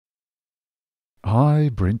Hi,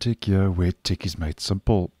 BrenTech here, where tech is made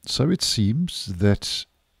simple. So it seems that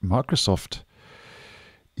Microsoft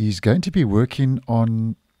is going to be working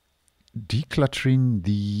on decluttering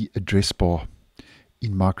the address bar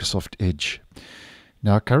in Microsoft Edge.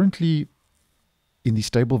 Now, currently in the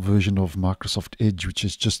stable version of Microsoft Edge, which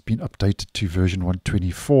has just been updated to version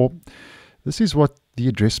 124, this is what the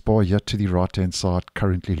address bar here to the right-hand side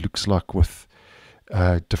currently looks like with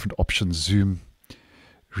different options: zoom,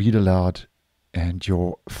 read aloud, and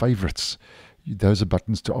your favorites. Those are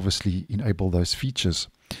buttons to obviously enable those features.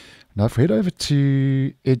 Now if we head over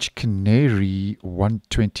to Edge Canary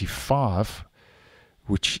 125,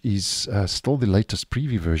 which is still the latest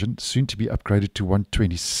preview version, soon to be upgraded to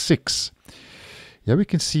 126, here we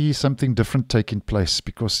can see something different taking place,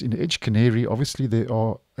 because in Edge Canary obviously there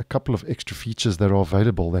are a couple of extra features that are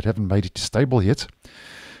available that haven't made it to stable yet.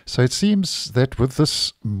 So it seems that with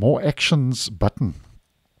this More Actions button,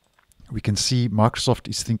 we can see Microsoft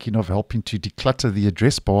is thinking of helping to declutter the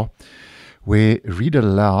address bar, where Read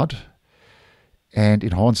Aloud and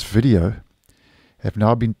Enhanced Video have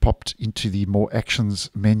now been popped into the More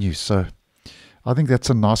Actions menu. So I think that's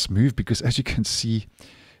a nice move, because as you can see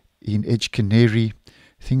in Edge Canary,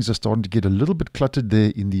 things are starting to get a little bit cluttered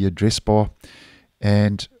there in the address bar.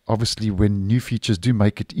 And obviously when new features do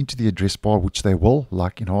make it into the address bar, which they will,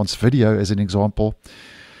 like Enhanced Video as an example,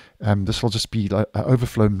 this will just be like an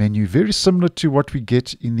overflow menu, very similar to what we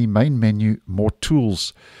get in the main menu, More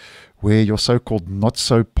Tools, where your so-called not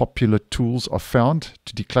so popular tools are found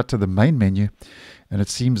to declutter the main menu. And it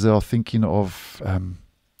seems they are thinking of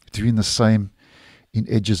doing the same in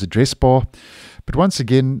Edge's address bar. But once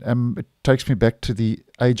again, it takes me back to the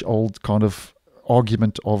age-old kind of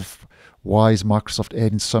argument of why is Microsoft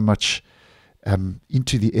adding so much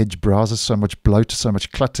into the Edge browser, so much bloat, so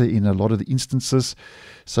much clutter in a lot of the instances.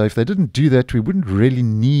 So if they didn't do that, we wouldn't really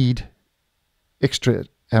need extra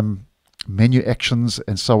menu actions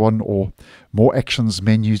and so on, or more actions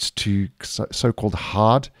menus to so-called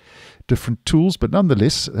hard different tools. But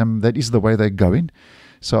nonetheless, that is the way they're going.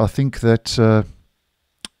 So I think that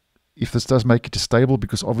if this does make it to stable,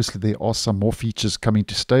 because obviously there are some more features coming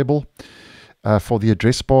to stable for the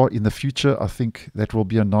address bar in the future, I think that will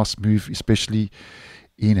be a nice move, especially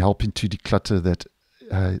in helping to declutter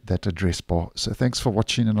that address bar. So thanks for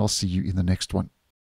watching, and I'll see you in the next one.